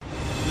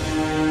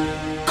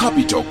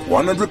Capital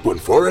 100.4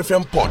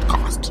 FM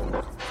podcast.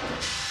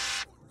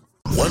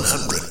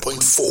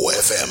 100.4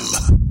 FM.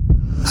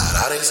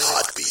 Harare's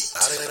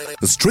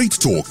heartbeat. Straight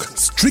talk,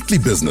 strictly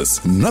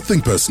business,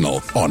 nothing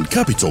personal on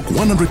Capital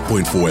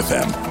 100.4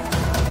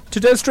 FM.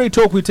 Today's Straight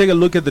Talk, we take a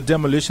look at the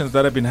demolitions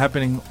that have been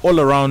happening all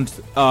around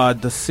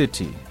the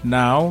city.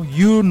 Now,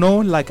 you know,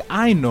 like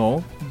I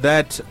know,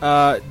 that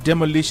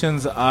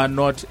demolitions are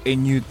not a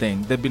new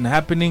thing. They've been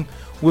happening.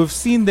 We've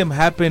seen them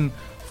happen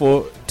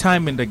for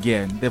time and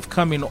again. They've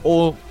come in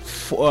all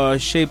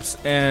shapes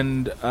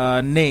and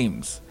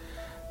names.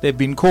 They've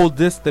been called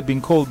this, they've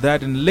been called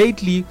that, and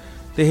lately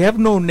they have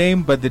no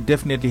name, but they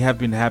definitely have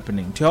been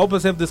happening. To help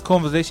us have this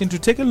conversation, to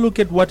take a look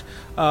at what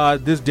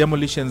these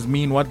demolitions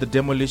mean, what the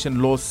demolition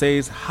law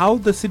says, how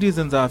the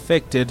citizens are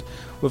affected,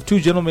 we have two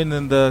gentlemen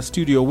in the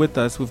studio with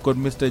us. We've got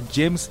Mr.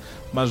 James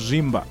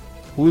Mazimba,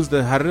 who is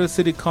the Harare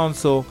City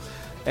Council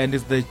and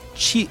is the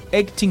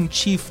acting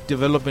Chief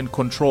Development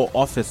Control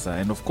Officer.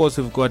 And of course,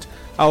 we've got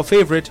our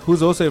favorite,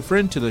 who's also a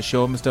friend to the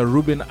show, Mr.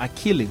 Ruben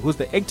Akili, who's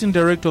the Acting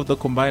Director of the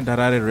Combined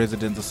Harare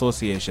Residents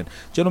Association.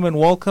 Gentlemen,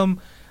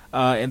 welcome.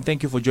 And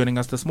thank you for joining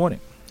us this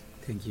morning.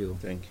 Thank you.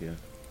 Thank you.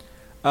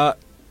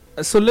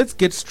 So let's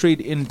get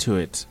straight into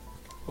it.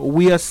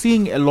 We are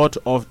seeing a lot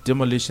of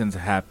demolitions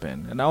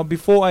happen. And now,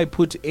 before I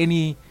put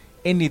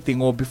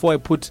anything or before I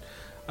put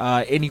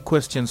any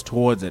questions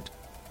towards it,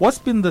 what's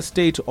been the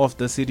state of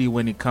the city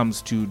when it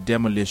comes to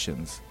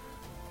demolitions?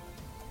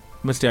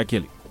 Mr.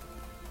 Akili.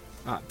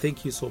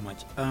 Thank you so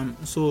much. I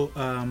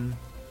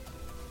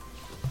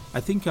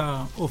think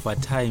over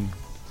time,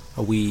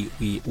 we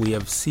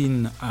have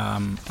seen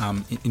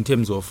in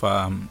terms of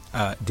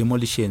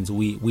demolitions,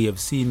 we have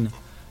seen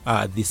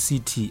the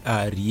city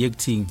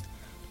reacting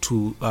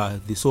to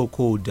the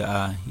so-called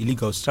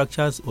illegal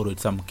structures, or in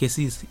some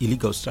cases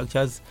illegal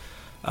structures,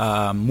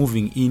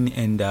 moving in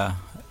and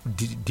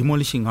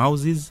demolishing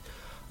houses.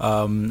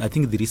 I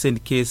think the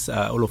recent case,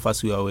 all of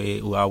us were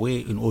aware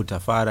in Old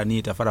Tafara,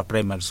 near Tafara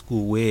Primary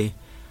School, where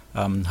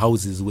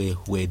houses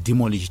were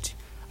demolished.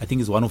 I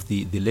think it's one of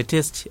the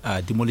latest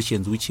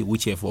demolitions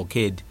which have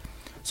occurred.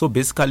 So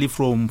basically,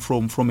 from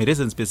a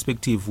resident's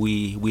perspective,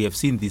 we have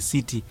seen the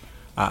city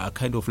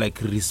kind of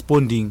like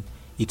responding.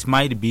 It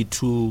might be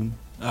to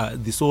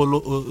the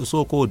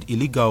so-called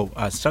illegal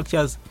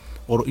structures,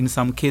 or in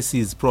some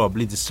cases,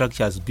 probably the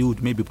structures built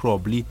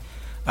probably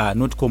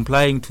not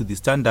complying to the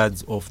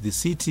standards of the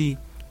city,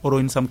 or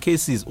in some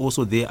cases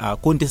also there are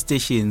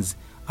contestations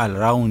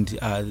around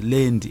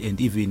land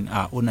and even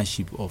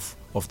ownership of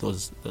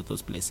those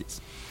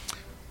places.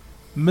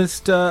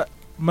 Mr.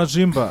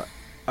 Mazimba,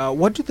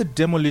 what do the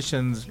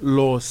demolitions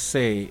laws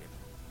say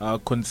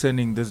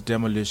concerning these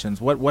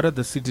demolitions? What are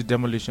the city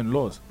demolition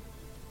laws?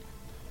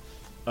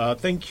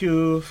 Thank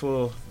you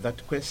for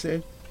that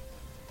question.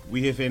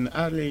 We have an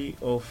array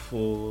of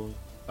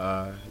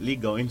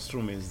legal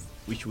instruments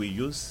which we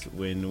use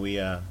when we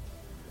are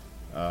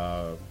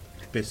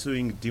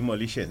pursuing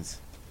demolitions.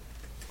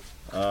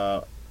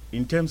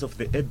 In terms of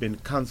the Urban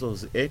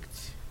Councils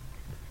Act,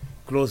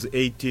 Clause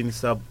 18,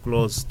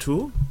 Subclause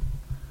 2,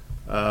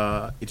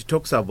 it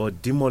talks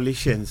about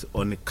demolitions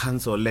on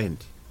council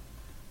land.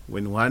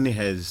 When one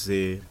has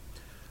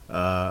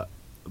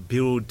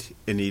built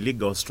an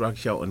illegal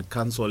structure on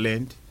council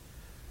land,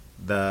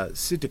 the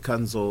city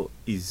council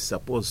is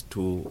supposed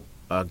to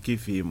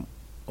give him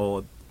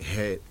or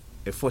her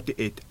a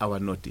 48-hour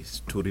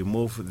notice to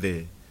remove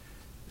the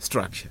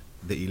structure,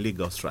 the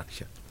illegal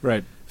structure.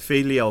 Right.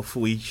 Failure of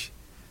which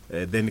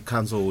then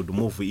council would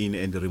move in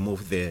and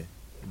remove the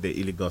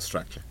illegal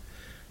structure.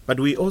 But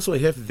we also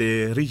have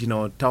the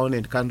Regional Town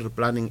and Country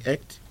Planning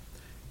Act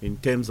in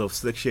terms of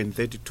Section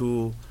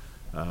 32,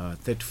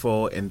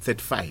 34 and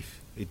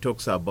 35. It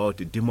talks about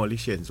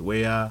demolitions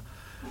where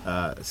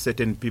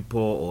certain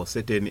people or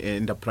certain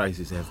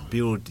enterprises have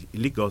built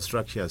illegal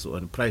structures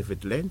on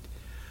private land.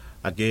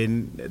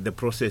 Again, the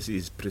process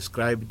is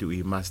prescribed.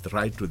 We must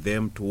write to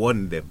them to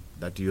warn them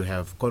that you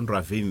have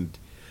contravened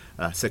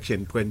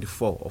Section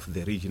 24 of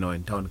the Regional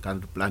and Town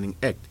Country Planning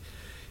Act.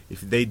 If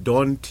they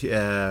don't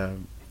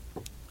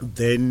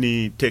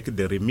then take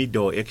the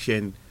remedial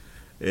action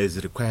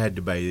as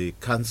required by the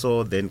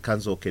council, then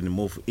council can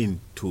move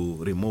in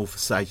to remove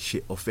such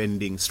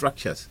offending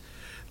structures.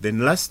 Then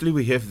lastly,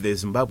 we have the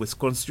Zimbabwe's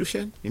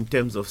constitution in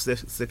terms of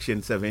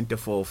Section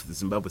 74 of the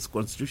Zimbabwe's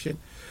constitution,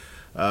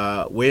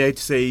 where it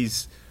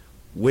says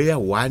where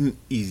one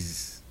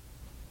is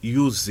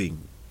using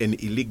an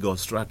illegal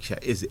structure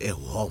as a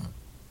home,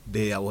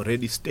 they are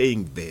already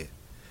staying there.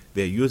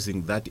 They're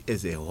using that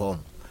as a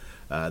home.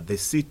 The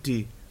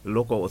city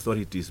local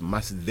authorities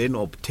must then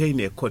obtain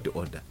a court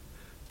order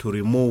to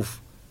remove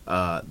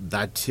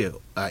that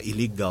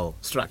illegal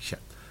structure.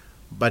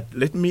 But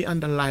let me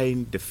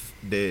underline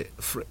the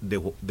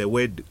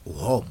word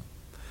home.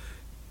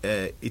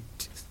 It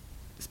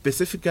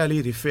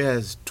specifically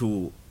refers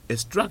to a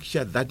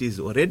structure that is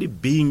already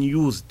being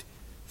used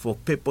for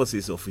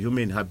purposes of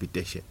human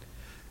habitation.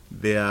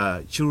 There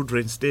are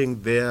children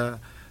staying there,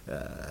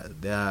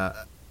 there are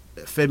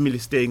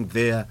families staying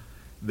there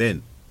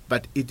then,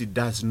 but it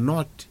does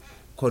not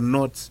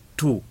connotes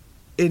to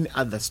any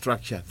other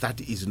structure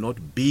that is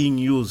not being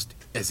used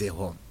as a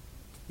home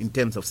in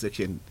terms of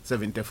Section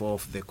 74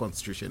 of the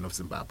Constitution of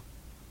Zimbabwe.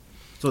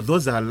 So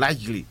those are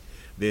largely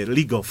the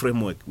legal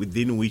framework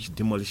within which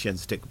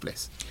demolitions take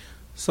place.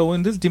 So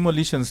when these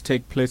demolitions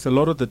take place, a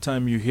lot of the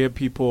time you hear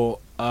people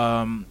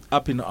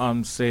up in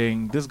arms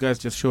saying, these guys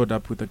just showed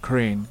up with a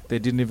crane. They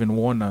didn't even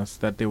warn us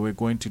that they were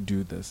going to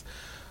do this.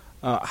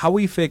 How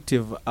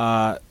effective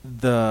are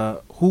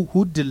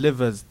who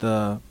delivers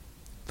the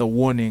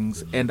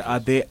warnings, and are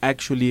they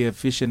actually is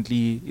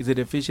it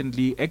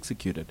efficiently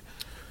executed?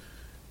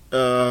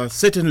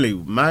 Certainly,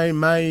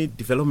 my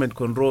development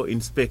control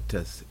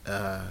inspectors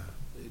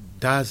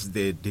does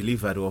the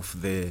delivery of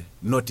the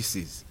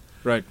notices.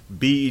 Right.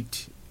 Be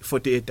it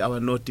 48-hour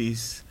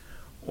notice,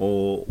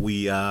 or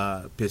we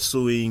are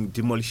pursuing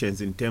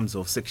demolitions in terms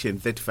of Section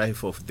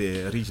 35 of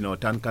the Regional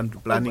Town Country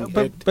Planning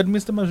Act. But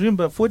Mr.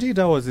 Majimba, 48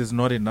 hours is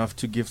not enough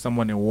to give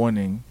someone a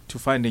warning to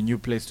find a new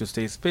place to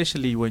stay,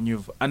 especially when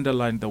you've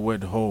underlined the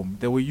word home.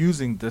 They were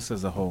using this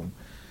as a home.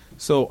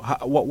 So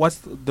what's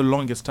the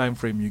longest time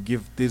frame you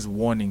give this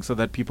warning so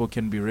that people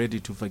can be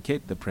ready to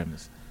vacate the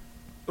premise?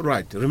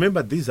 Right.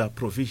 Remember, these are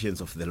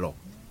provisions of the law.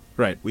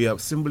 Right. We are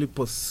simply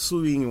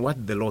pursuing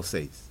what the law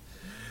says.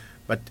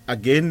 But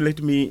again,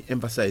 let me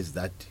emphasize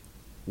that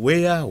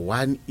where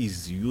one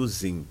is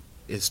using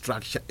a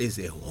structure as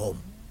a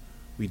home,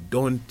 we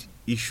don't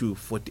issue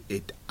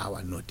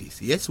 48-hour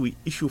notice. Yes, we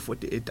issue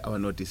 48-hour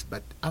notice,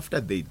 but after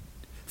they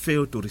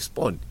fail to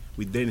respond,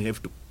 we then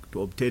have to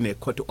obtain a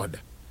court order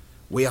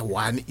where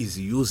one is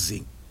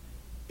using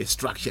a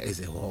structure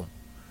as a home.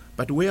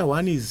 But where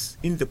one is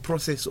in the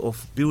process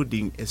of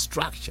building a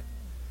structure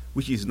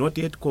which is not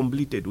yet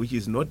completed, which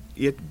is not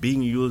yet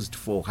being used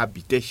for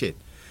habitation,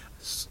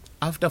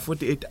 after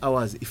 48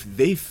 hours, if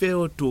they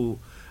fail to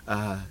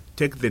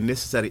take the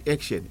necessary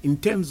action, in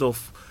terms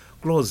of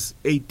Clause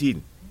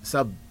 18,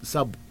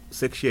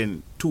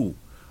 subsection 2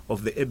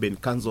 of the Urban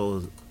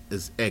Councils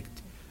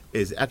Act,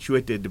 is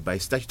actuated by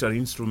statutory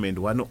instrument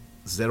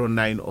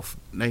 109 of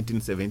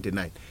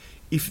 1979.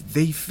 If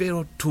they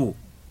fail to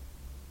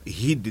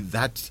heed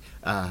that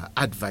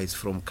advice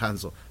from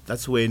council,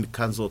 that's when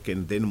council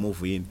can then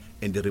move in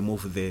and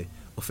remove the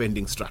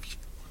offending structure.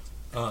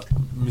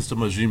 Mr.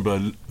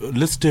 Majimba,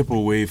 let's step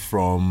away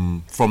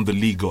from the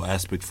legal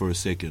aspect for a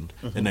second.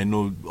 Mm-hmm. And I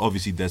know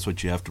obviously that's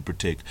what you have to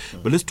protect.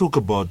 Mm-hmm. But let's talk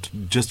about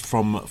just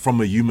from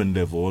a human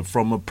level, or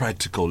from a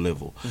practical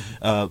level.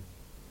 Mm-hmm.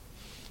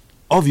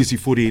 Obviously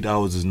 48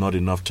 hours is not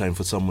enough time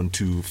for someone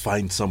to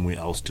find somewhere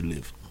else to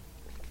live.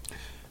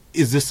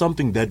 Is this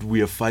something that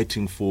we are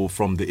fighting for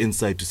from the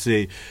inside to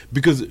say,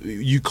 because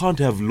you can't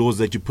have laws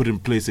that you put in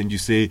place and you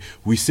say,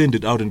 we send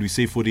it out and we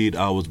say 48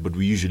 hours, but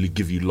we usually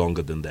give you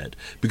longer than that?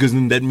 Because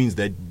then that means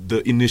that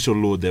the initial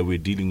law that we're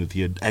dealing with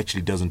here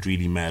actually doesn't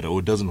really matter,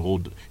 or doesn't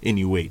hold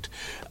any weight.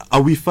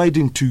 Are we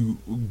fighting to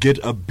get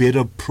a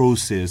better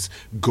process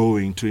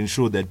going to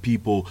ensure that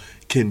people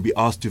can be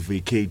asked to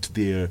vacate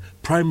their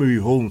primary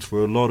homes,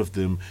 for a lot of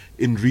them,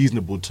 in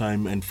reasonable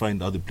time and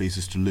find other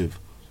places to live?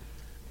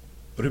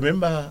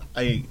 Remember,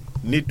 I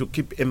need to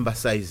keep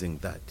emphasizing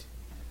that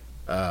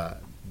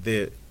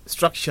the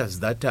structures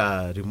that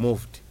are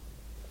removed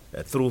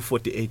through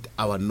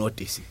 48-hour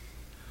notice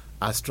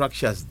are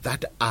structures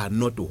that are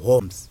not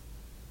homes,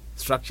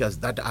 structures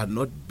that are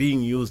not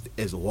being used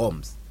as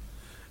homes.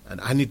 And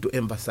I need to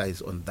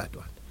emphasize on that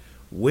one.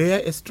 Where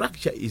a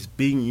structure is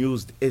being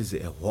used as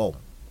a home,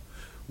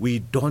 we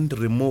don't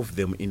remove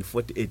them in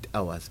 48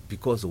 hours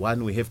because,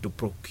 one, we have to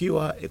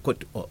procure a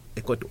court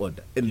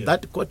order. And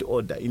that court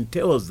order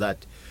entails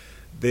that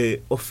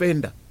the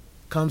offender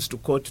comes to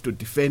court to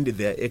defend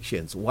their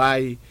actions,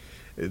 why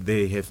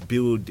they have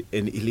built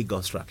an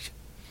illegal structure.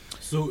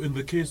 So in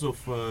the case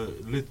of,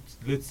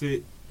 let's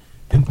say,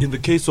 in the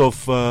case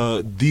of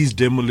these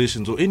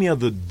demolitions, or any of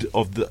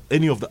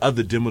the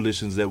other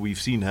demolitions that we've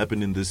seen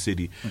happen in this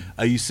city,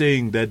 are you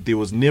saying that there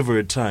was never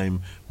a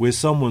time where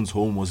someone's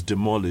home was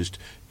demolished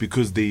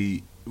because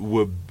they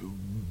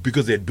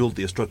had built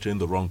their structure in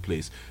the wrong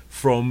place,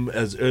 from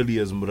as early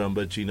as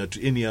Murambachina to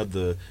any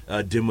other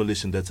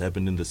demolition that's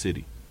happened in the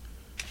city?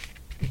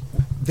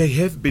 They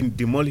have been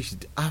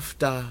demolished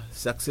after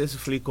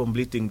successfully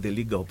completing the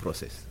legal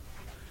process.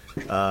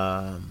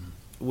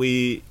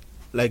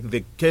 Like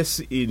the case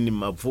in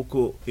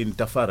Mavuko in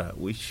Tafara,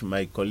 which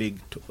my colleague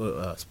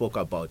spoke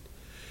about.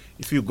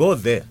 If you go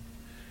there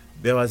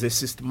was a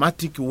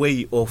systematic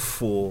way of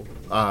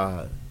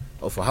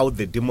how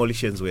the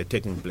demolitions were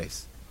taking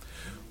place,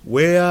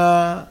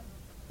 where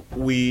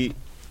we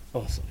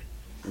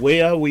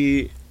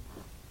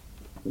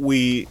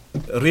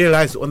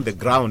realized on the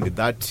ground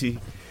that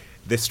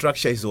the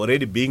structure is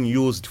already being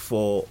used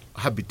for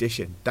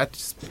habitation. That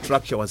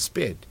structure was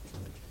spared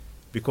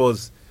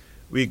because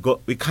we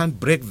can't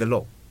break the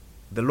law.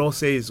 The law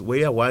says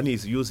where one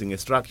is using a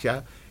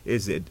structure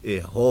as a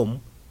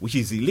home, which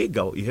is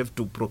illegal, you have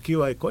to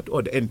procure a court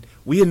order. And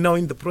we are now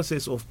in the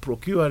process of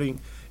procuring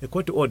a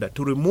court order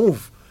to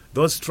remove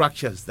those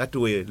structures that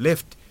were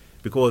left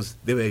because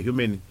there were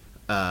human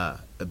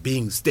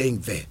beings staying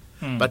there.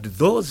 But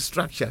those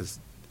structures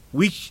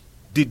which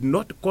did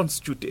not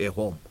constitute a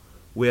home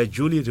were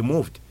duly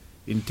removed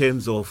in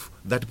terms of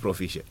that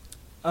provision.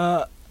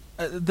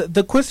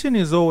 The question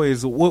is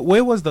always,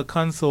 where was the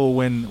council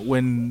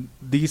when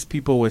these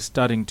people were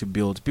starting to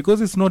build?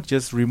 Because it's not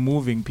just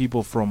removing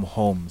people from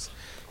homes.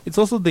 It's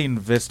also the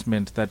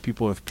investment that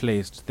people have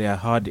placed, their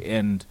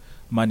hard-earned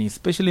money,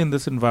 especially in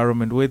this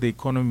environment where the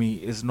economy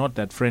is not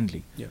that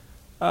friendly. Yeah.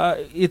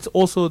 It's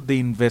also the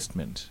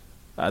investment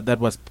that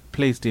was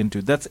placed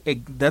into.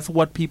 That's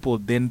what people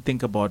then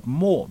think about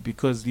more,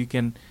 because you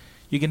can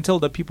tell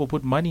that people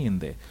put money in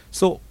there.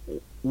 So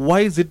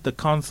why is it the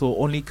council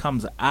only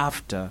comes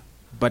after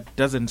but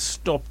doesn't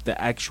stop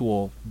the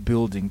actual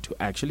building to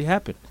actually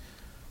happen?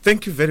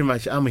 Thank you very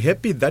much. I'm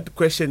happy that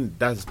question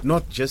does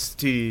not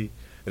just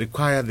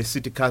require the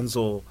city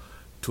council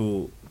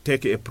to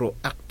take a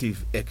proactive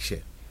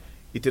action.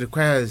 It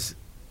requires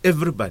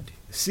everybody,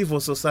 civil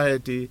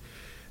society,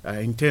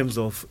 in terms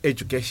of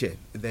education.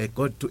 They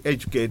got to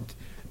educate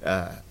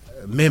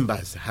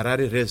members,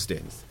 Harare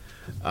residents.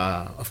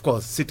 Of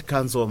course, city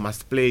council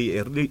must play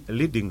a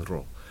leading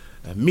role.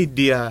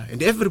 Media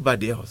and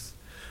everybody else,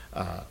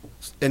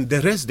 and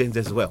the residents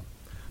as well.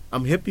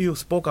 I'm happy you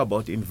spoke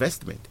about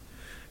investment,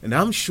 and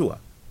I'm sure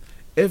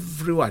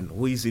everyone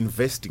who is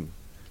investing,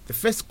 the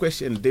first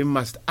question they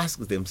must ask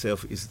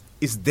themselves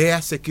is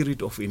there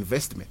security of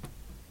investment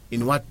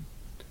in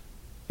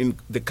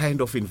the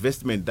kind of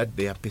investment that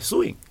they are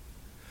pursuing?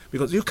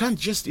 Because you can't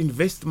just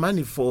invest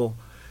money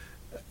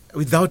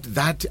without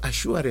that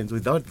assurance,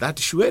 without that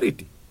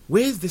surety.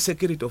 Where is the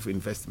security of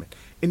investment?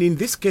 And in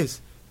this case,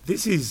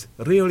 this is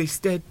real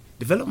estate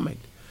development.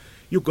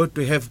 You got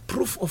to have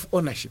proof of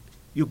ownership.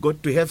 You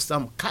got to have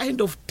some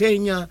kind of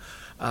tenure,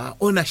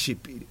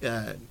 ownership,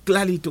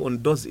 clarity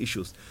on those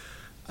issues.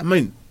 I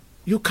mean,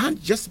 you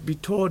can't just be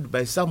told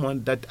by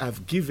someone that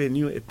I've given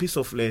you a piece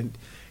of land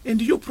and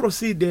you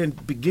proceed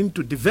and begin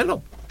to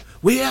develop.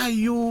 Where are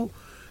you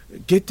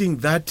getting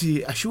that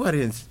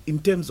assurance in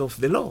terms of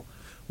the law?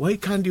 Why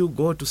can't you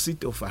go to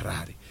City of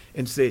Harare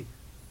and say,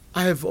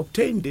 I have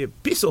obtained a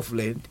piece of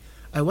land,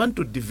 I want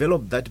to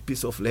develop that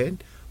piece of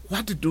land.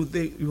 What do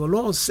your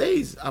law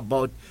says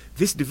about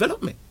this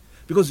development?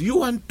 Because you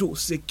want to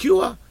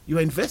secure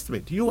your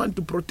investment. You want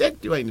to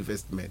protect your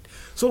investment.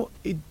 So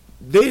it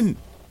then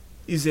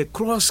is a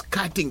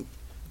cross-cutting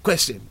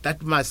question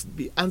that must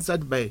be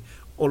answered by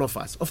all of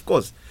us. Of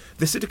course,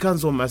 the City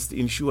Council must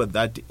ensure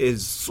that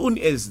as soon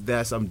as there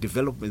are some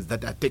developments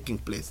that are taking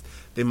place,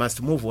 they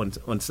must move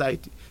on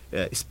site,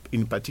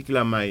 in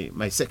particular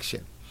my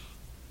section.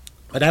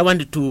 But I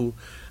wanted to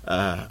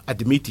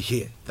admit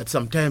here that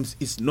sometimes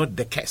it's not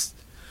the case.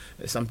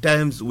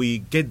 Sometimes we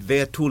get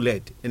there too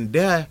late, and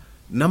there are a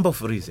number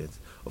of reasons.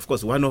 Of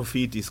course, one of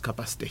it is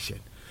capacitation.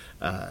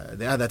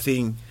 The other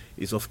thing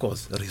is, of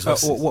course,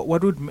 resources.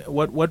 What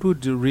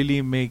would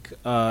really make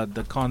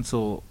the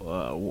council,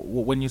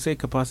 when you say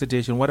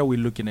capacitation, what are we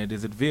looking at?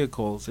 Is it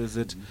vehicles? Is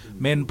it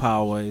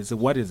manpower?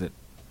 What is it?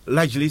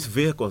 Largely it's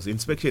vehicles,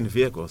 inspection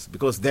vehicles,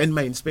 because then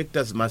my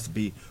inspectors must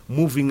be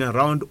moving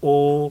around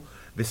all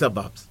the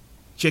suburbs,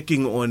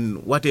 checking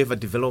on whatever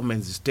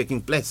developments is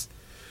taking place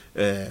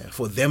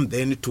for them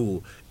then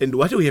to... And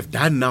what we have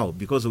done now,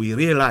 because we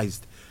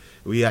realized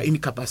we are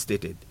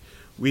incapacitated,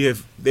 we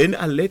have then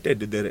alerted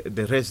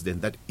the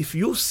resident that if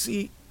you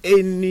see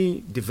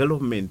any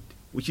development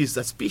which is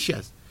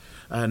suspicious,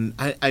 and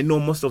I know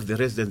most of the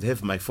residents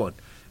have my phone,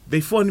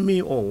 they phone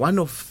me or one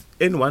of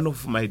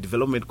my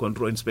development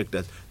control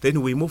inspectors,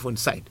 then we move on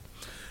site.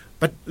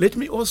 But let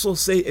me also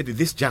say at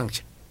this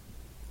juncture,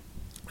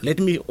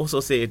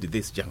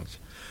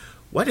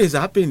 what has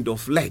happened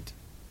of late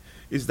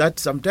is that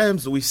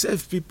sometimes we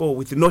serve people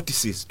with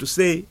notices to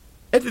say,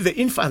 at the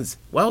infants,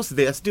 whilst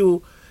they are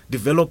still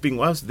developing,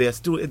 whilst they are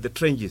still at the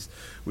trenches,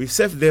 we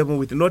serve them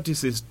with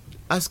notices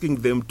asking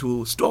them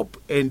to stop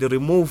and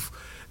remove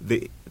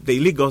the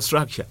illegal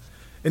structure.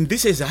 And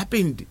this has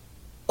happened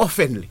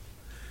oftenly.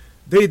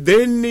 They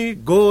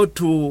then go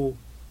to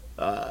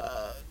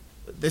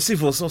the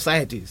civil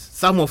societies,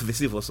 some of the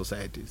civil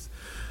societies.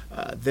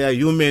 They are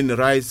human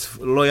rights,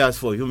 lawyers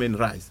for human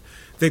rights.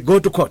 They go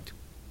to court.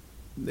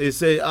 They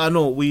say,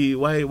 no,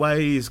 why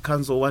is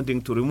council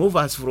wanting to remove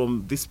us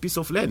from this piece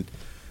of land?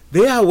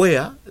 They are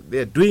aware they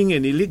are doing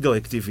an illegal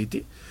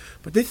activity,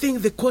 but they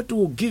think the court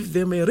will give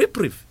them a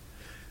reprieve.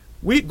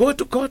 We go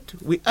to court,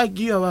 we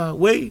argue our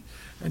way,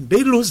 and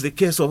they lose the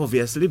case,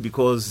 obviously,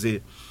 because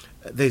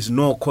there's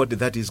no court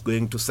that is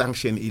going to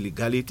sanction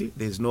illegality.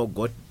 There's no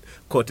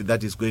court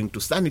that is going to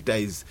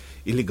sanitize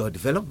illegal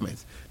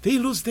developments. They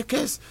lose the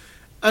case.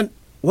 And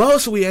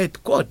whilst we are in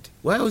court,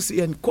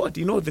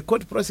 the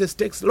court process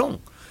takes long.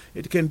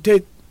 It can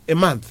take a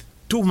month,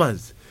 2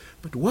 months.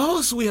 But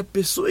whilst we are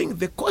pursuing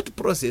the court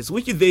process,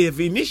 which they have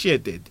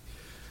initiated,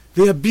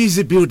 they are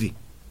busy building.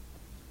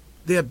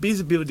 A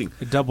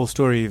double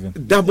story even.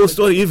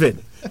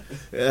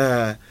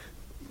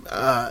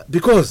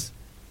 Because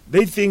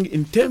they think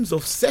in terms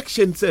of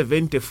Section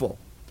 74,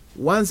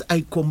 once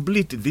I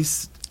complete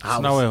this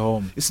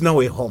house, it's now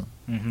a home.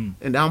 Mm-hmm.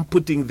 And I'm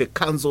putting the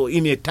council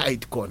in a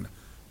tight corner.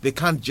 They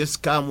can't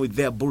just come with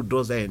their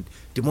bulldozer and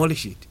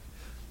demolish it.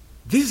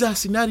 These are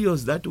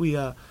scenarios that we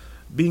are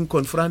being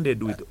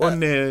confronted with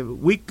on a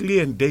weekly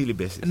and daily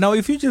basis. Now,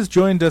 if you just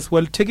joined us,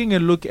 well, taking a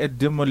look at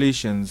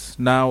demolitions.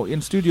 Now,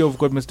 in studio, we've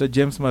got Mr.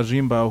 James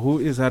Mazimba, who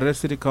is Harare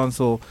City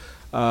Council,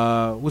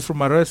 who's from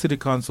Harare City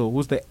Council,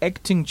 who's the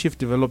acting Chief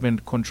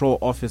Development Control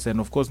Officer, and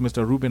of course,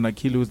 Mr. Ruben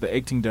Akili, who's the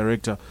acting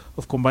Director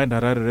of Combined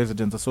Harare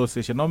Residents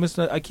Association. Now,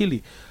 Mr.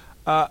 Akili,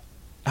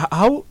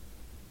 how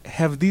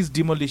have these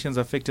demolitions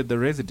affected the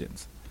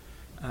residents?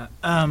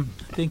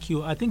 Thank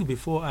you. I think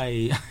before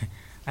I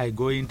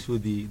go into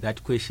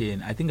that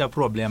question, I think I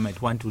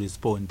might want to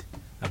respond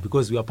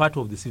because we are part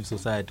of the civil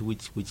society,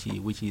 which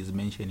he is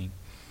mentioning.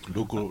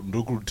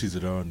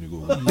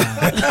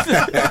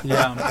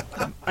 Yeah.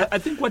 I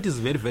think what is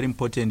very, very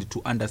important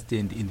to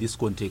understand in this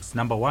context,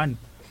 number one,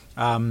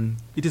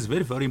 it is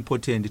very, very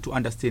important to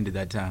understand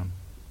that,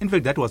 in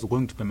fact, that was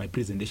going to be my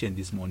presentation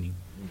this morning.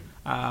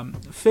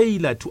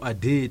 Failure to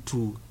adhere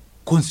to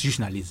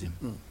constitutionalism.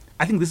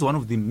 I think this is one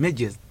of the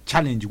major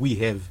challenges we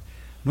have,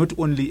 not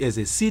only as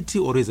a city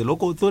or as a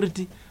local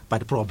authority,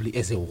 but probably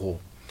as a whole.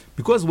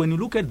 Because when you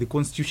look at the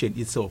Constitution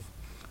itself,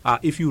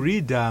 if you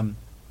read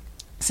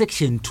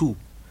Section 2,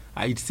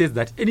 it says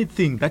that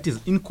anything that is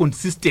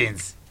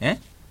inconsistent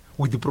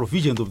with the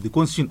provisions of the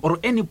Constitution or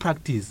any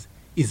practice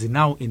is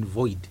now in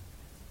void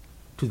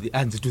to the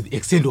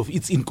extent of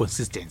its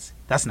inconsistency.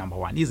 That's number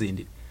one, isn't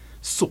it?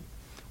 So,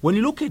 when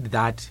you look at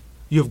that,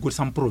 you have got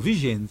some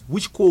provisions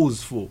which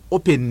calls for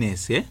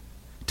openness,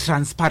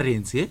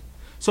 transparency.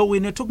 So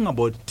when you're talking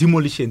about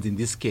demolitions in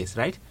this case,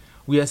 right,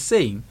 we are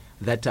saying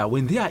that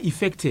when they are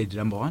effected,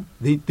 number one,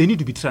 they need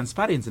to be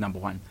transparent, number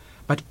one.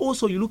 But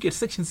also you look at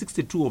Section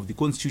 62 of the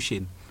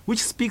Constitution, which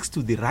speaks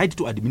to the right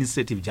to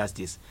administrative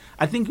justice.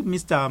 I think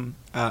Mr.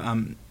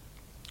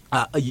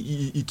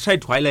 He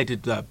tried to highlight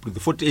it with the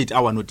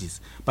 48-hour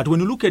notice. But when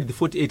you look at the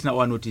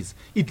 48-hour notice,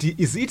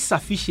 is it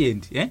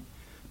sufficient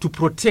to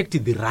protect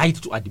the right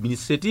to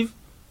administrative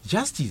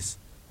justice?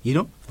 You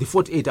know, the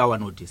 48-hour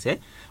notice.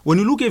 When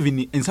you look even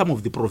in some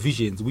of the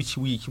provisions which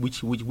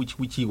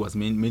he was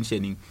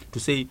mentioning, to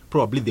say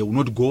probably they will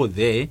not go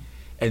there,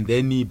 and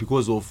then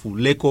because of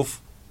lack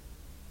of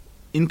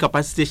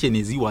incapacitation,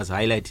 as he was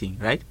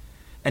highlighting, right?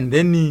 And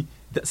then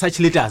such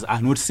letters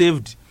are not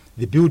saved,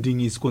 the building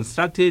is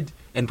constructed,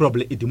 and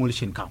probably a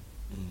demolition comes.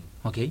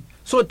 Okay,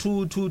 so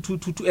to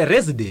a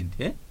resident,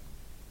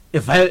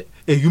 a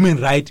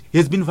human right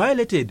has been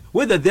violated,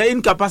 whether they are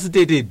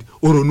incapacitated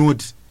or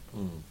not.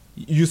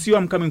 You see where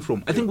I'm coming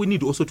from. I think we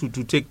need also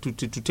to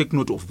take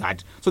note of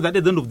that, so that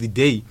at the end of the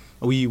day,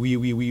 we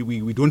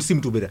don't seem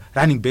to be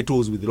running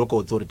battles with the local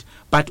authority.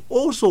 But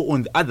also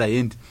on the other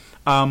end,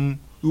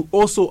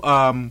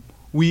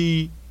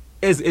 we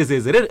as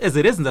a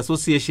resident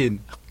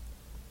association,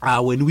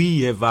 when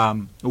we have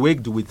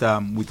worked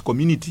with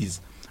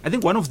communities, I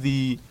think one of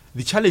the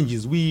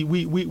challenges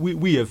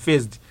we have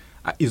faced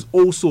is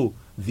also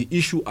the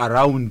issue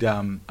around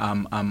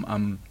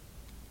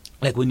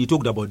like when you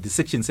talked about the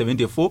Section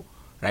 74,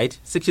 right?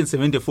 Section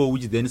 74,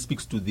 which then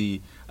speaks to the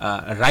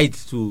right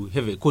to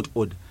have a court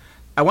order.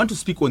 I want to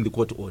speak on the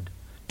court order.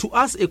 To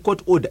us, a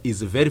court order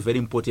is very, very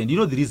important. You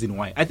know the reason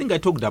why? I think I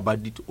talked about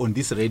it on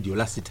this radio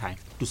last time,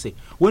 to say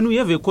when we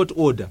have a court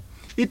order,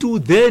 it will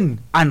then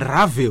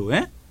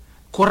unravel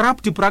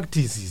corrupt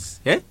practices.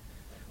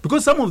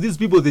 Because some of these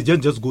people, they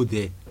just go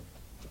there.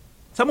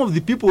 Some of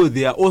the people,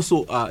 they are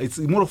also, it's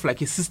more of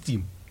like a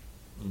system.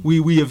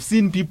 We have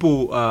seen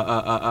people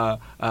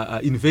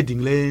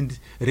invading land,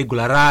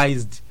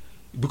 regularized,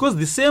 because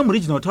the same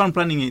Regional Town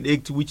Planning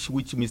Act which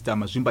Mr.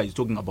 Mazimba is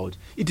talking about,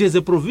 it has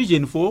a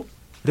provision for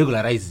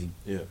regularizing.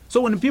 Yeah.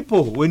 So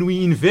when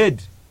we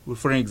invade,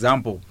 for an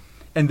example,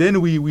 and then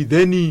we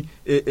then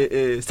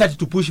start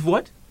to push for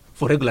what?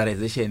 For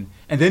regularization.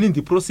 And then in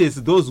the process,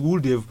 those who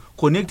would have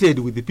connected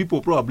with the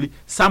people, probably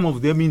some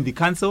of them in the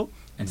council,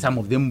 and some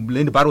of them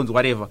land barons,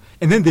 whatever,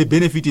 and then they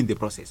benefit in the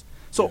process.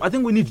 So I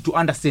think we need to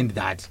understand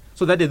that,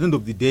 so that at the end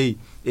of the day,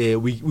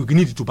 we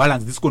need to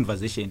balance this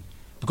conversation.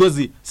 Because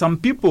some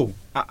people,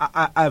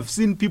 I've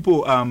seen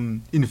people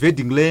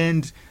invading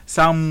land,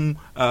 some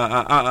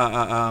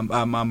a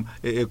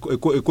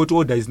court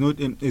order is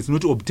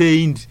not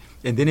obtained,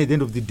 and then at the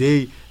end of the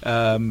day,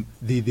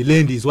 the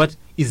land is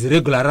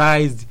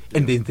regularized,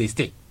 and then they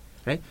stay.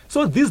 Right?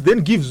 So this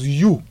then gives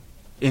you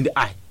and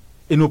I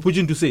an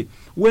opportunity to say,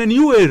 when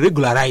you are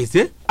regularized,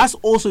 us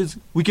also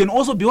we can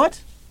also be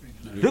what?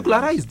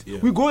 Regularized. Yeah.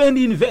 We go and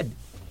invade.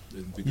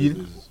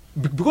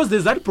 Because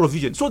there's that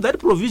provision. So that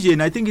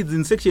provision, I think it's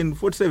in section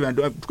 47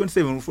 or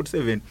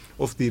 47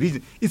 of the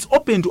region. It's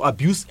open to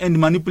abuse and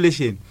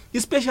manipulation,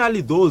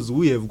 especially those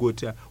who have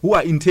got who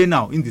are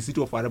internal in the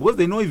city of Harare, because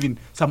they know even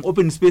some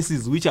open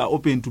spaces which are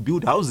open to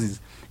build houses,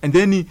 and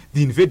then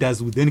the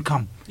invaders will then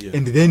come,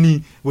 and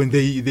then when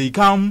they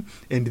come,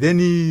 and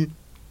then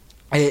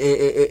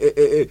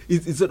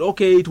it said,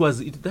 okay,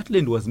 that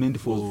land was meant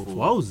for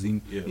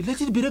housing.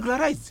 Let it be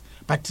regularized.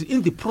 But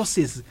in the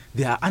process,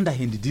 there are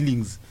underhand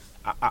dealings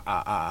that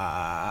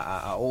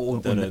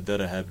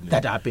are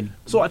happening.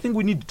 So I think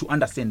we need to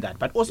understand that.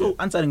 But also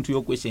answering to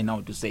your question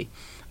now to say,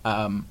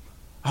 how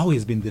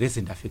has been the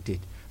resident affected?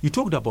 You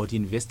talked about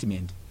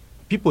investment.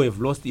 People have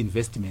lost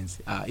investments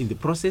in the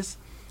process.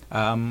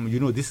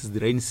 This is the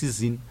rainy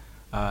season.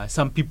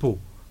 Some people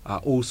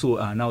also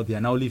they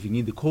are now living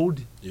in the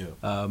cold. Yeah.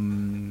 I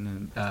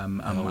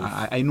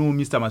know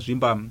Mr.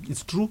 Mazimba,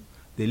 it's true.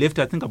 They left,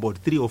 I think, about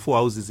 3 or 4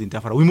 houses in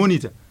Tafara. We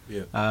monitor,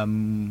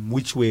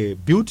 which were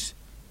built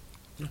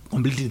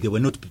completely. They were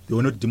not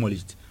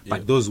demolished,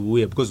 but those who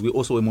were, because we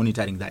also were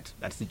monitoring that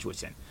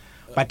situation.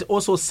 But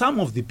also some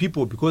of the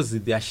people, because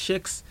their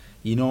shacks,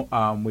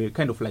 were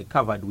kind of like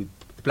covered with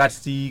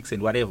plastics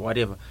and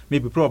whatever.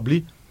 Maybe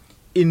probably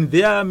in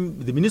the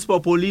municipal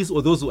police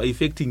or those who are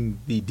effecting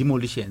the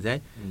demolitions,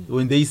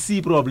 when they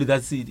see probably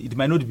that's it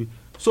might not be.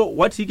 So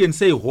what he can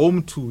say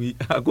home to,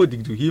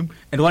 according to him,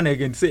 and one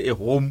can say a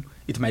home,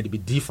 it might be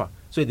differ.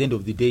 So at the end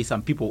of the day,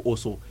 some people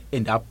also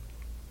end up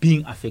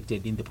being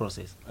affected in the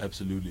process.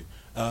 Absolutely.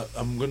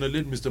 I'm going to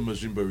let Mr.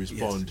 Mazimba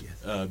respond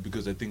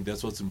because I think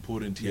that's what's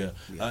important here.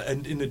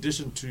 And in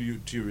addition to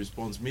your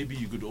response, maybe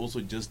you could also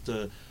just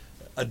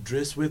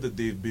address whether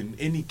there have been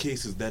any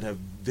cases that have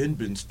then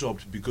been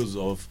stopped because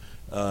of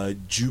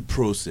due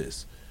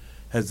process.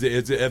 Have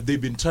there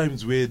been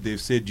times where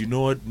they've said, you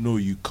know what, no,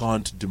 you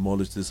can't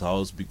demolish this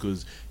house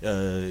because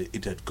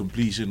it had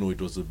completion or it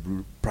was a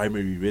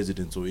primary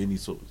residence or any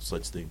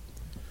such thing?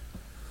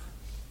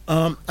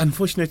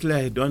 Unfortunately,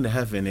 I don't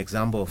have an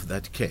example of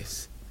that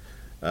case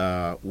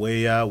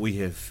where we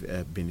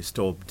have been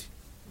stopped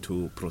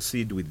to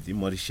proceed with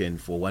demolition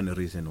for one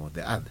reason or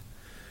the other.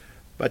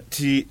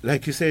 But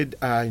like you said,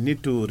 I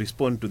need to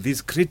respond to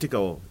these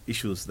critical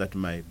issues that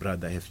my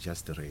brother have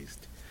just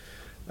raised.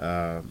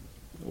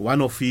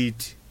 One of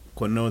it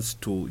connotes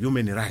to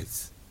human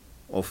rights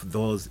of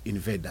those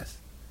invaders,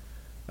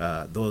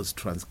 those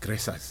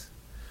transgressors.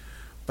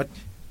 But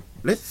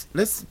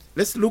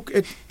let's look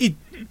at it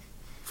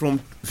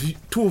from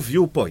two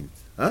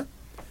viewpoints.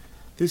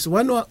 There's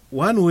one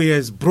who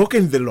has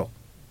broken the law.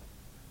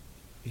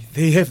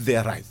 They have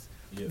their rights.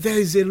 Yeah. There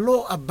is a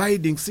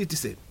law-abiding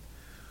citizen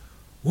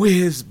who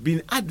has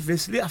been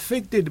adversely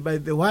affected by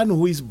the one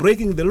who is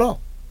breaking the law.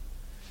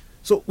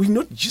 So we're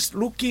not just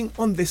looking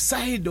on the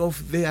side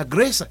of the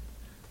aggressor.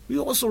 We're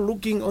also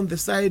looking on the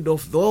side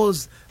of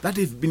those that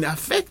have been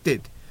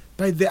affected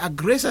by the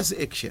aggressor's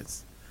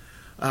actions.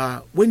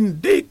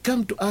 When they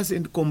come to us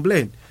and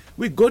complain,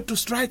 we got to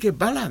strike a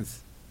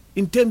balance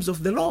in terms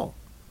of the law.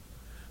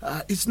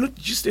 It's not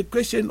just a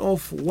question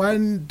of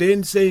one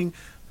then saying,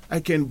 I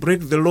can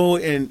break the law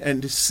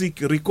and seek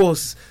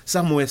recourse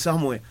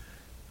somewhere.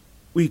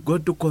 We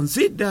got to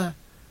consider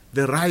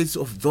the rights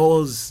of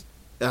those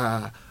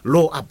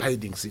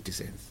law-abiding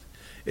citizens.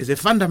 As a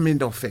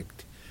fundamental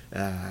fact,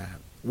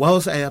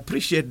 whilst I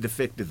appreciate the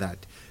fact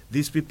that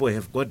these people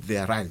have got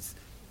their rights,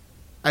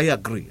 I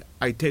agree,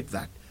 I take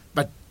that.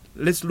 But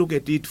let's look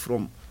at it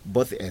from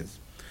both ends.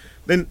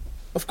 Then,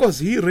 of course,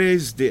 he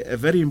raised a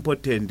very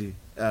important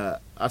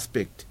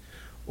aspect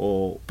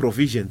or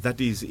provision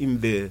that is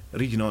in the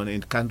Regional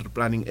and Country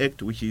Planning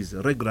Act, which is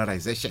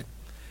regularization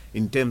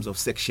in terms of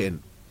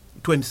Section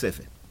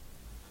 27.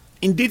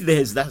 Indeed,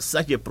 there is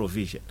such a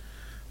provision.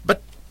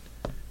 But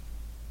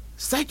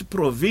such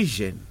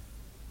provision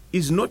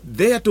is not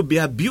there to be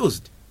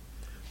abused.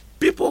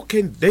 People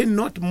can then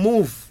not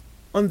move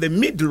on the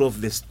middle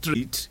of the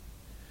street.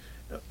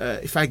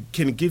 If I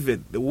can give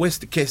the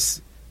worst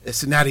case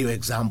scenario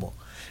example,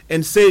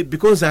 and say,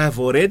 because I have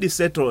already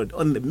settled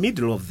on the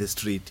middle of the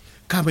street,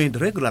 come and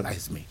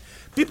regularize me.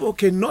 People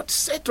cannot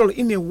settle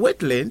in a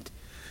wetland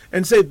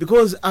and say,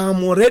 because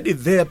I'm already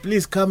there,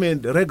 please come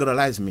and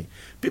regularize me.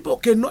 People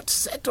cannot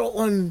settle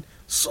on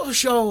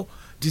social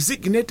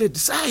designated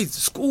sites,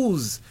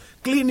 schools,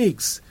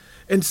 clinics,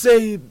 and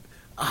say,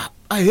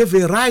 I have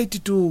a right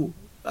to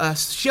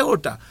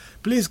shelter.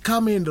 Please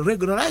come and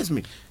regularize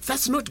me.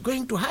 That's not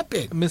going to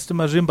happen. Mr.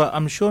 Mazimba,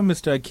 I'm sure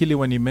Mr. Akili,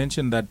 when he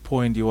mentioned that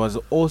point, he was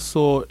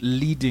also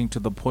leading to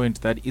the point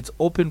that it's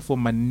open for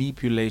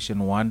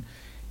manipulation, one,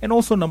 and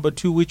also number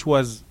two, which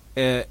was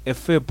a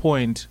fair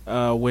point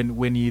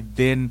when he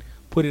then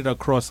put it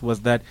across,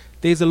 was that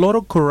there's a lot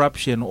of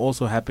corruption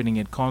also happening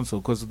at council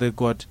because they've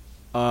got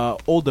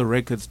all the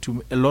records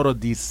to a lot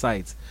of these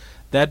sites.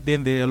 That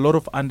then there are a lot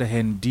of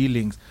underhand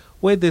dealings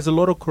where there's a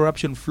lot of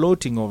corruption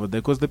floating over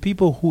there because the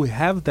people who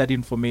have that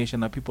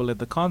information are people at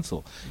the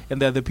council,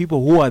 and they're the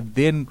people who are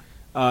then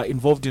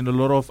involved in a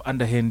lot of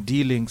underhand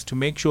dealings to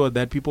make sure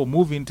that people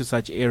move into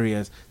such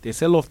areas, they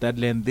sell off that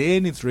land,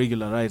 then it's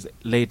regularized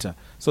later.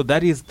 So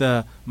that is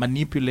the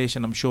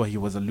manipulation I'm sure he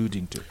was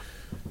alluding to.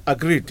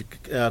 Agreed.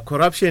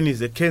 Corruption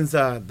is a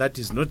cancer that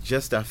is not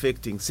just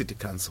affecting city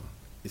council.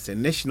 It's a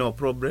national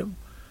problem,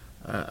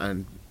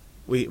 and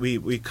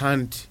we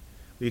can't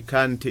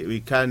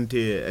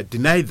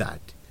deny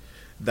that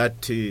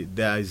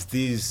there is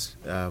these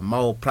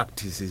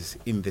malpractices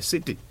in the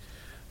city.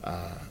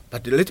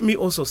 But let me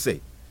also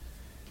say,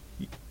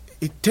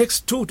 it takes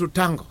two to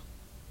tango.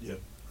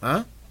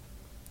 Yeah.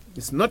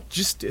 It's not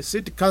just a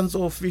city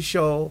council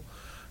official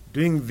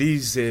doing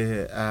these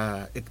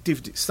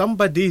activities.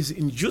 Somebody is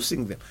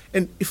inducing them.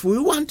 And if we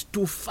want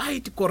to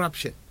fight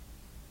corruption,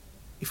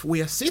 if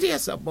we are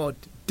serious about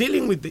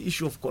dealing with the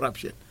issue of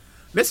corruption,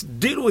 let's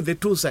deal with the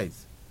two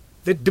sides,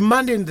 the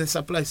demand and the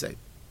supply side.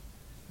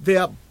 They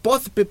are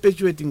both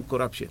perpetuating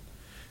corruption.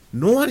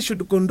 No one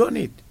should condone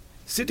it.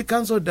 City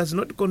council does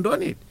not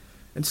condone it.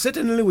 And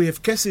certainly we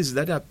have cases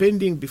that are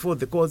pending before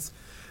the courts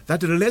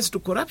that relates to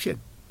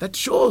corruption. That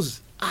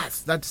shows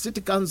us that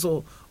City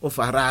Council of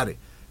Harare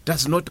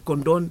does not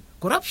condone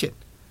corruption.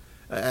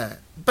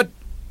 But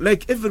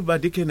like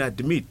everybody can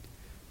admit,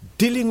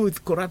 dealing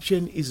with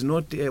corruption is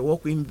not a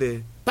walk in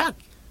the park.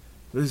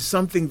 It's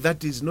something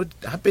that is not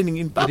happening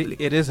in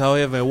public. It is,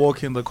 however, a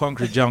walk in the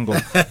concrete jungle.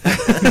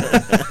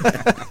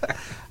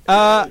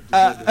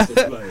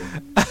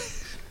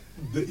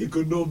 The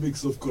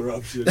economics of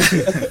corruption.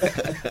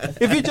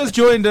 If you just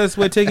joined us,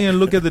 we're taking a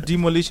look at the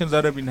demolitions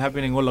that have been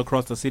happening all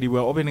across the city. We're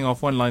opening our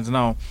phone lines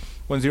now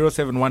on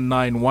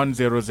 0719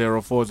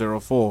 100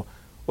 404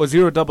 or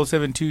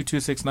 0772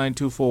 269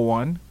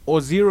 241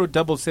 or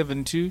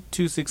 0772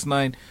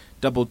 269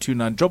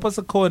 229. Drop us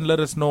a call and let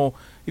us know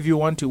if you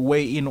want to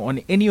weigh in on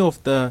any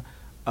of the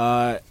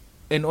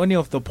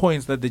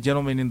points that the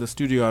gentlemen in the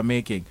studio are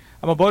making.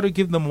 I'm about to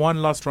give them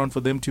one last round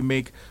for them to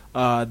make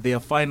their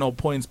final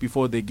points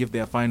before they give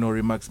their final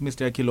remarks.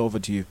 Mr. Akilo, over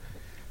to you.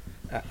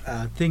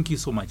 Thank you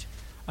so much.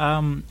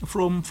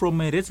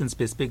 From a resident's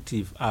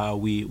perspective,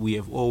 we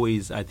have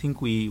always, I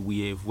think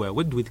we have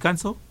worked with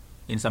council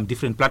in some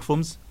different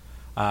platforms.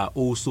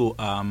 Also,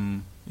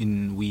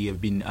 we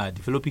have been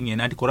developing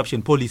an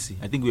anti-corruption policy.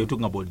 I think we are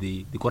talking about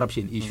the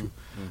corruption issue.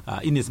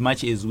 In as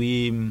much as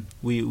we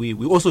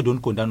also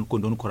don't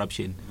condone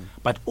corruption.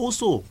 But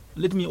also,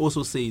 let me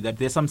also say that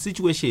there are some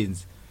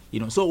situations,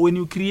 so when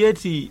you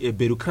create a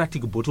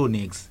bureaucratic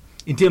bottlenecks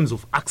in terms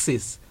of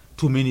access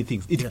to many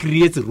things, it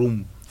creates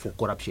room for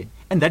corruption.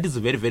 And that is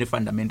very, very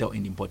fundamental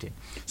and important.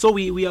 So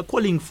we are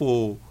calling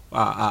for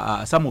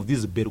some of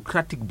these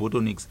bureaucratic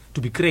bottlenecks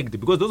to be cracked,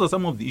 because those are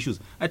some of the issues.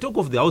 I talk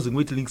of the housing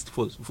waiting lists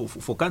for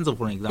council,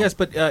 for example. Yes,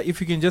 but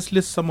if you can just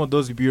list some of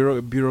those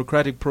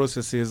bureaucratic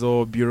processes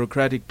or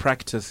bureaucratic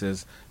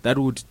practices that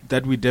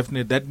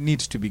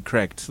needs to be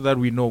cracked, so that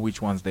we know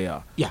which ones they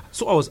are. Yeah.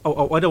 So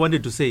what I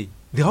wanted to say,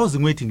 the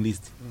housing waiting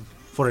list,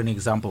 for an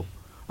example.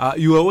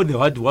 You are on the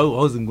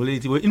housing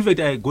waiting list. In fact,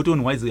 I got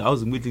on the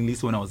housing waiting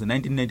list when I was in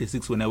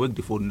 1996 when I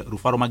worked for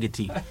Rufaro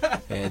Marketing.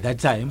 That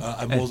time,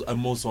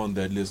 I'm also on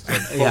that list.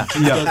 Yeah.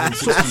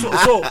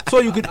 So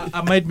you could.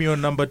 I might be on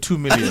number 2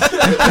 million.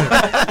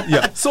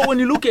 Yeah. So when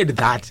you look at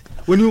that,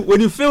 when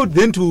you failed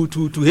then to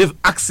have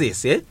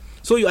access,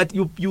 so you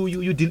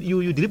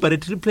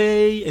deliberately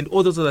play and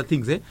all those other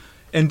things,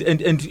 and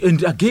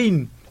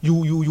again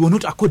you were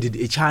not accorded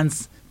a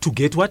chance to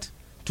get what.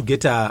 To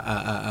get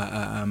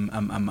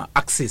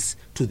access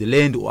to the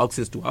land or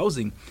access to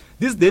housing.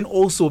 This then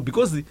also,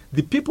 because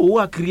the people who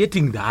are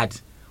creating that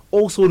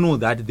also know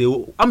that they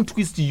will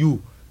twist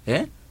you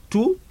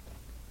to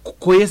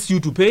coerce you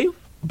to pay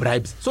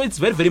bribes. So it's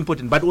very, very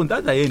important. But on the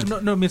other end...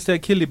 No, Mr.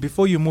 Akili,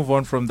 before you move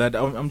on from that,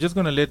 I'm just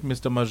going to let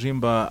Mr.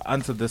 Majimba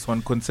answer this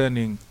one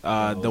concerning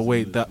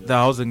the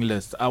housing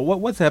list.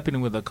 What's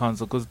happening with the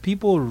council? Because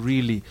people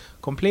really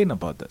complain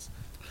about this.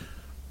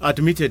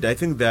 Admitted, I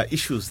think there are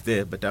issues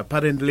there, but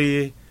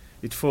apparently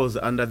it falls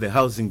under the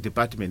housing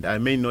department. I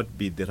may not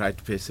be the right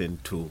person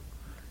to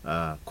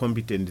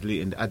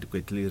competently and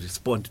adequately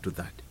respond to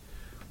that.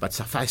 But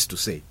suffice to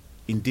say,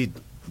 indeed,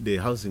 the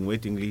housing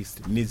waiting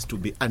list needs to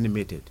be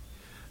animated.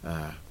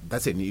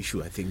 That's an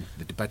issue I think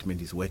the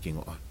department is working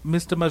on.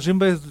 Mr.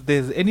 Majimba, if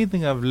there's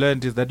anything I've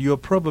learned is that you're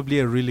probably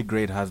a really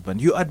great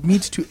husband. You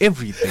admit to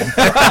everything.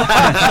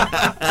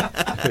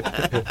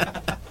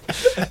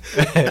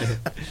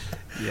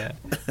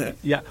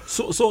 Yeah.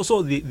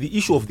 So the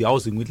issue of the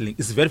housing waiting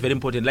is very, very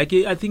important. Like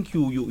I think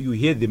you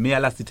heard the mayor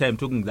last time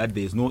talking that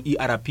there is no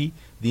ERP,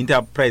 the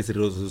Enterprise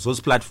Resource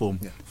Platform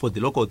for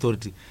the local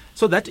authority.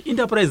 So that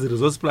Enterprise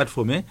Resource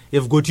Platform,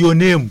 have got your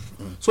name.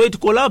 So it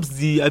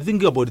collapsed I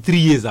think about 3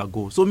 years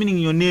ago. So meaning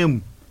your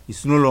name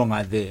is no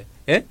longer there.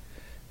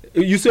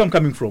 You see where I'm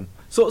coming from.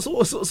 So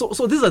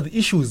these are the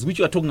issues which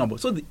we are talking about.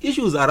 So the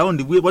issues around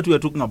what we are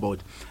talking about,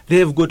 they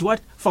have got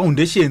what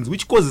foundations,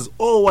 which causes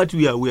all what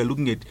we are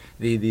looking at.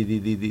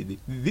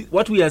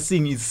 What we are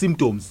seeing is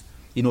symptoms.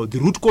 The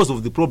root cause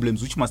of the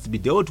problems which must be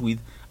dealt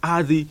with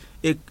are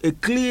a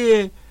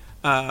clear,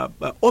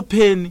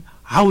 open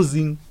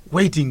housing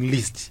waiting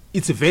list.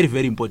 It's very,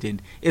 very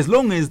important. As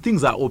long as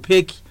things are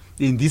opaque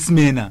in this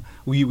manner,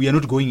 we are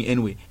not going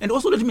anywhere. And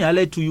also, let me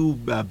highlight to you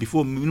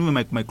before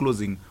my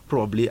closing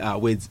probably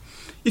words.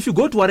 If you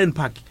go to Warren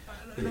Park...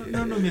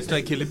 No,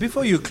 Mr. Akili,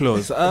 before you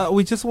close,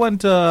 we just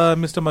want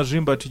Mr.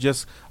 Majimba to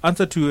just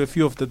answer to a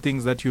few of the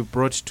things that you've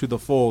brought to the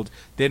fold.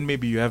 Then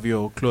maybe you have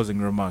your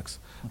closing remarks.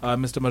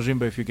 Mr.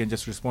 Majimba, if you can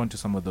just respond to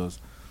some of those.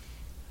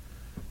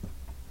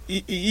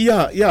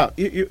 Yeah.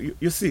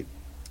 You see,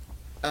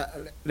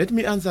 let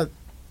me answer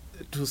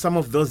to some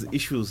of those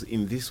issues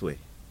in this way.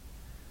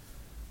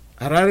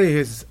 Harare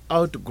has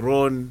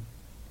outgrown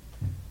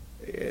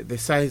the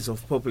size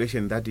of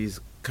population that is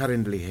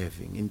currently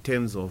having in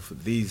terms of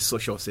these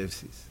social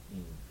services.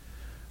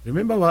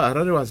 Remember,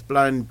 Harare was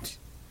planned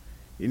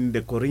in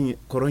the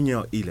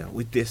colonial era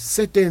with a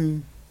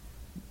certain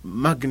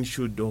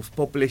magnitude of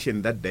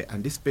population that they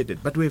anticipated,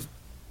 but we've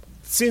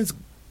since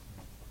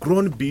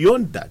grown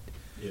beyond that.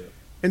 Yeah.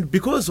 And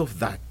because of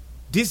that,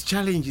 these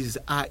challenges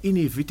are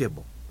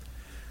inevitable.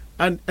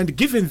 And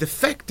given the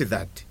fact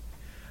that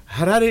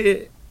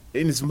Harare,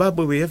 in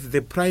Zimbabwe, we have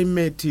the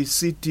primate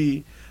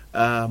city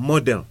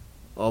model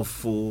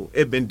of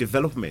urban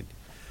development,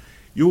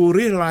 you will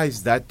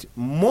realize that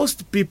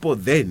most people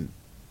then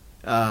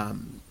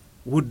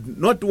would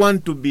not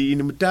want to be in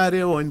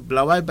Mutare or in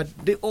Bulawayo,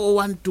 but they all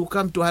want to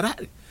come to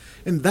Harare.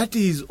 And that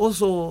is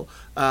also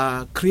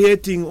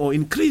creating or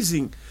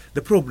increasing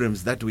the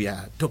problems that we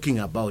are talking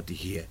about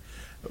here,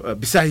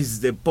 besides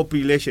the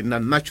population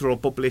and natural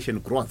population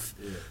growth.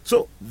 Yeah.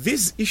 So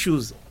these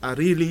issues are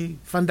really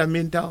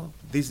fundamental.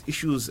 These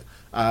issues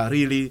are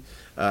really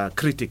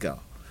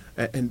critical.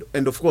 And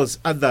of course,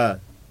 other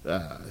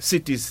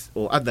cities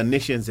or other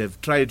nations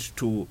have tried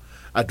to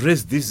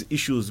address these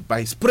issues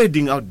by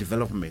spreading out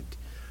development.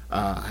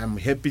 I'm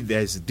happy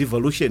there's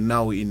devolution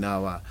now in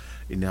our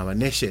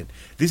nation.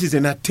 This is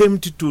an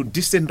attempt to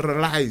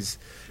decentralize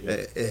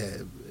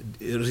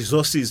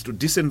resources, to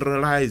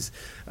decentralize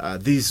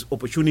these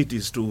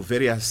opportunities to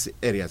various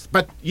areas.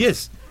 But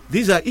yes,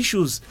 these are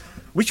issues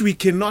which we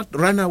cannot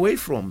run away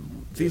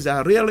from. These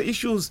are real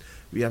issues.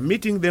 We are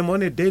meeting them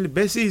on a daily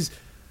basis.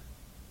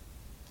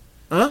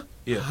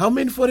 How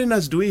many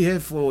foreigners do we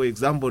have, for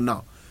example,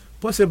 now?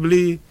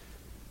 Possibly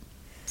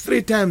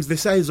 3 times the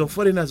size of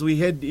foreigners we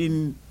had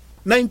in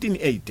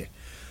 1980.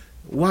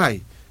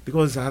 Why?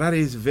 Because Harare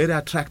is very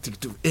attractive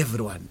to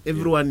everyone.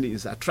 Everyone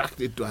is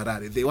attracted to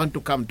Harare. They want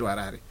to come to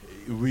Harare.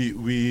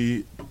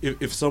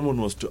 If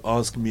someone was to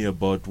ask me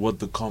about what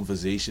the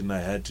conversation I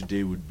had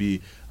today would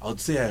be, I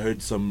would say I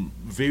heard some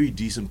very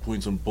decent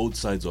points on both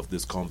sides of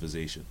this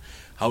conversation.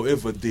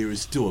 However, there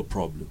is still a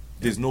problem.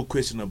 There's no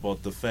question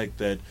about the fact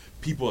that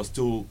people are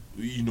still,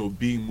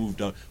 being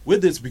moved out.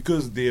 Whether it's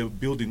because they're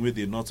building where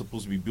they're not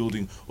supposed to be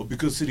building, or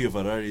because City of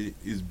Harare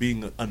is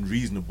being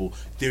unreasonable,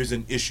 there's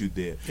an issue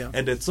there. Yeah.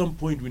 And at some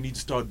point, we need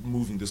to start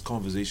moving this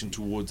conversation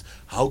towards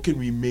how can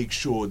we make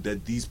sure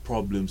that these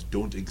problems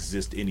don't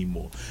exist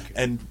anymore. Okay.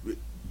 And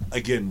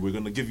again, we're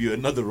going to give you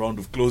another round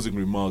of closing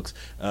remarks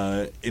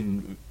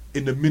in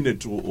a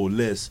minute or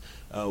less.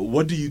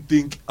 What do you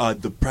think are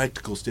the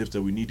practical steps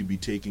that we need to be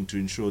taking to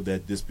ensure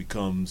that this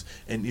becomes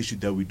an issue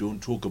that we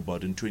don't talk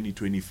about in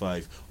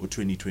 2025 or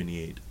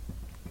 2028?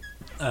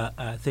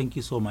 Thank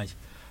you so much.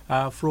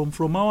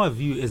 From our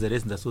view as a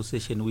Residents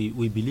Association,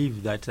 we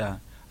believe that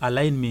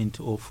alignment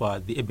of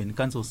the Urban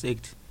Councils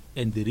Act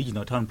and the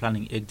Regional Town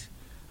Planning Act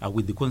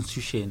with the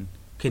Constitution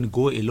can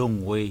go a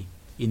long way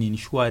in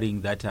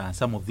ensuring that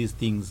some of these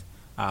things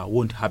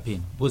won't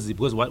happen.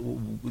 Because what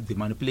the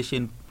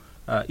manipulation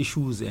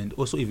issues, and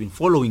also even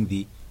following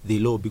the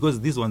law, because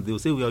these ones, they will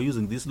say we are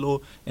using this law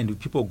and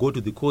people go to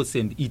the courts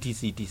and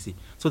etc.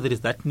 So there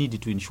is that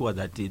need to ensure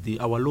that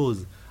our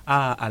laws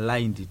are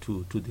aligned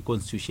to the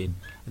Constitution.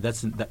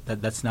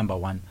 That's number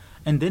one.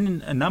 And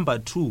then number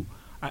two,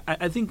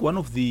 I think one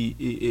of the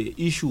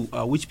issue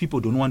which people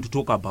don't want to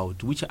talk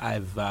about, which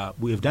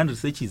we have done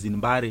researches in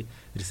Mbare,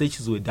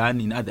 researches were done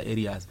in other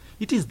areas,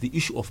 it is the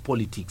issue of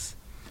politics.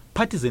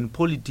 Partisan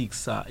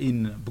politics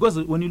because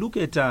when you look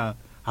at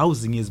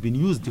housing has been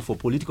used for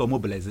political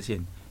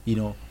mobilization,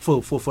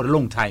 for a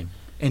long time,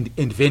 and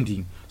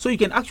vending. So you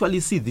can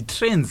actually see the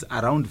trends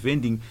around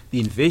vending,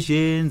 the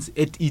invasions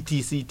at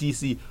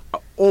etc.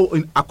 All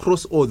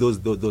across all those,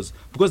 because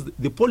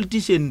the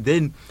politician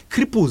then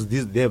cripples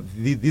these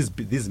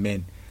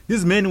men.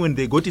 These men, when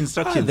they got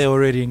instructions, they're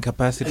already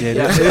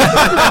incapacitated. So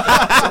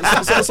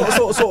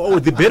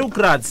the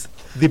bureaucrats.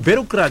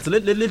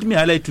 Let me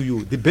highlight to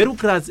you, the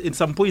bureaucrats at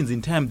some points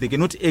in time, they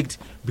cannot act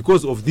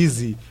because of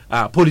these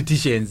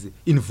politicians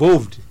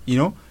involved,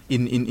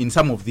 in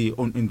some of the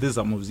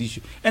issues.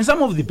 And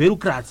some of the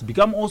bureaucrats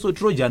become also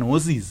Trojan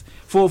horses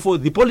for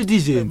the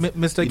politicians.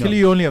 Mr. Kili,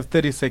 you only have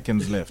 30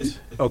 seconds left.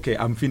 Okay,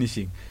 I'm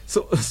finishing.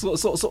 So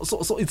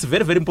it's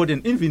very, very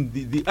important. Even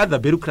the other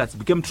bureaucrats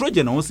become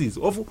Trojan horses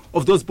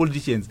of those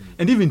politicians,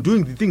 and even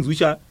doing the things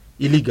which are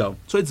illegal.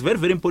 So it's very,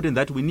 very important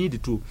that we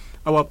need to,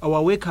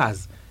 our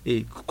workers,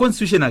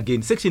 Constitution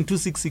again, Section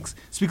 266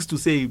 speaks to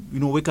say,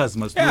 workers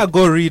must... Yeah,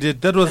 go read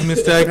it. That was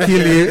Mr.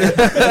 Akili.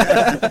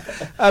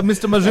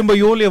 Mr. Mazimba,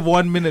 you only have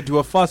 1 minute. You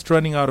are fast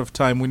running out of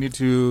time. We need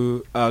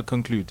to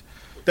conclude.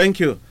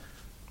 Thank you.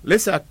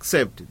 Let's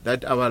accept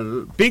that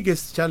our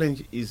biggest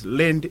challenge is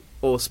land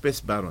or space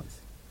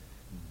barons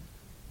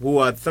who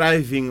are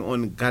thriving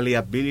on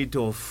gullibility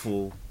of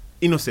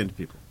innocent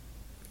people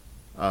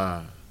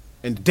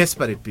and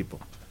desperate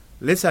people.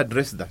 Let's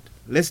address that.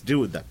 Let's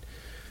deal with that.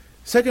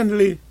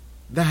 Secondly,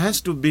 there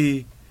has to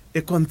be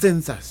a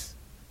consensus.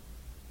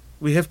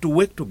 We have to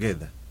work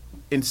together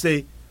and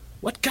say,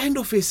 what kind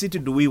of a city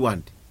do we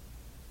want?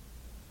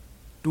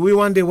 Do we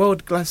want a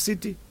world-class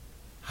city?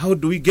 how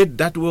do we get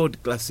that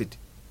world-class city?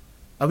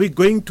 Are we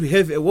going to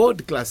have a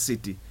world-class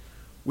city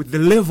with the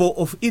level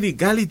of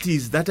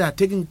illegalities that are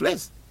taking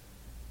place?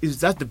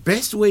 Is that the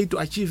best way to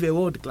achieve a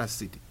world-class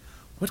city?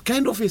 What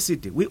kind of a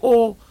city? We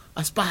all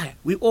aspire,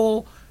 we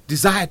all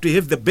desire to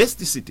have the best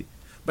city.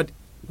 But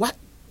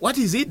what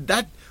is it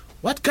that,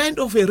 what kind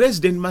of a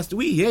resident must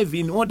we have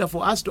in order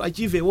for us to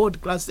achieve a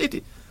world-class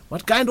city?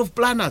 What kind of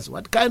planners?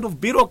 What kind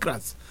of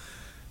bureaucrats?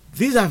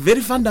 These are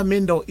very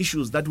fundamental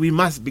issues that we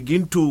must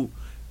begin to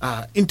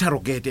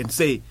interrogate and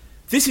say,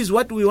 this is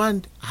what we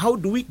want. How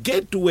do we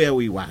get to where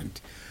we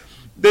want?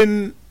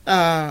 Then,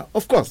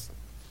 of course,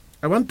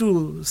 I want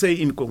to say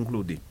in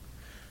concluding,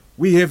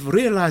 we have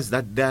realized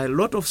that there are a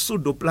lot of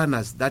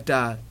pseudo-planners that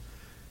are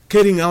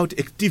carrying out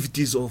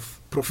activities of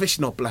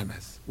professional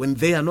planners when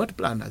they are not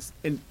planners.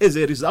 And as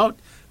a result,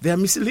 they are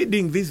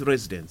misleading these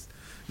residents.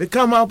 They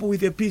come up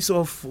with a piece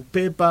of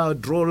paper,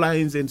 draw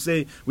lines, and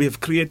say, we have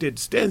created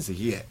stands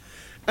here.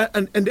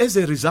 And as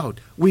a result,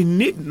 we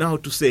need now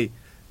to say,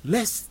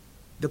 let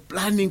the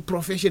planning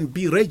profession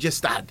be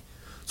registered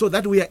so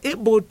that we are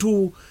able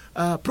to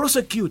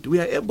prosecute, we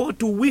are able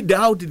to weed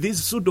out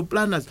these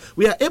pseudo-planners,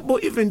 we are able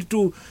even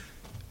to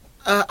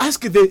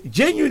ask the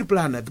genuine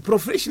planner, the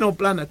professional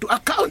planner, to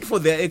account for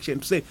their action,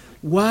 to say,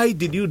 why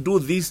did you do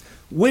this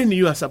when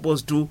you are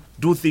supposed to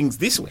do things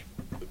this way?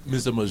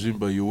 Mr.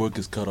 Majimba, your work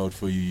is cut out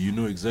for you. You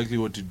know exactly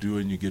what to do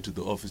when you get to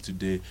the office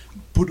today.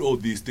 Put all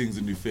these things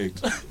in effect.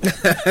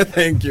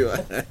 Thank you.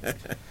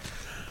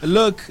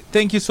 Look,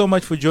 thank you so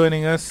much for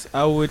joining us.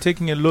 We're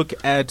taking a look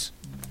at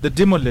the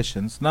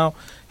demolitions. Now,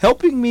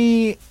 helping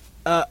me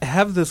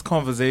have this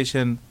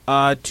conversation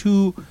are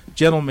two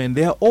gentlemen.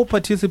 They are all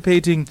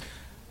participating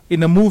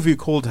in a movie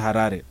called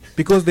Harare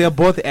because they are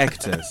both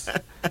actors.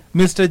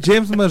 Mr.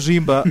 James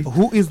Majimba,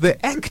 who is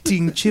the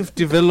acting Chief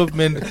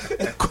Development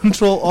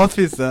Control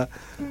Officer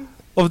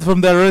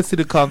from the Harare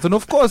City Council. And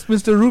of course,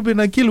 Mr. Ruben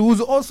Akil, who's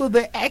also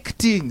the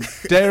acting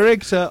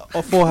Director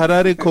for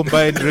Harare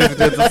Combined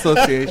Residents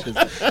Association.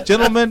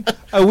 Gentlemen,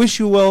 I wish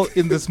you well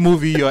in this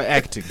movie you're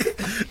acting.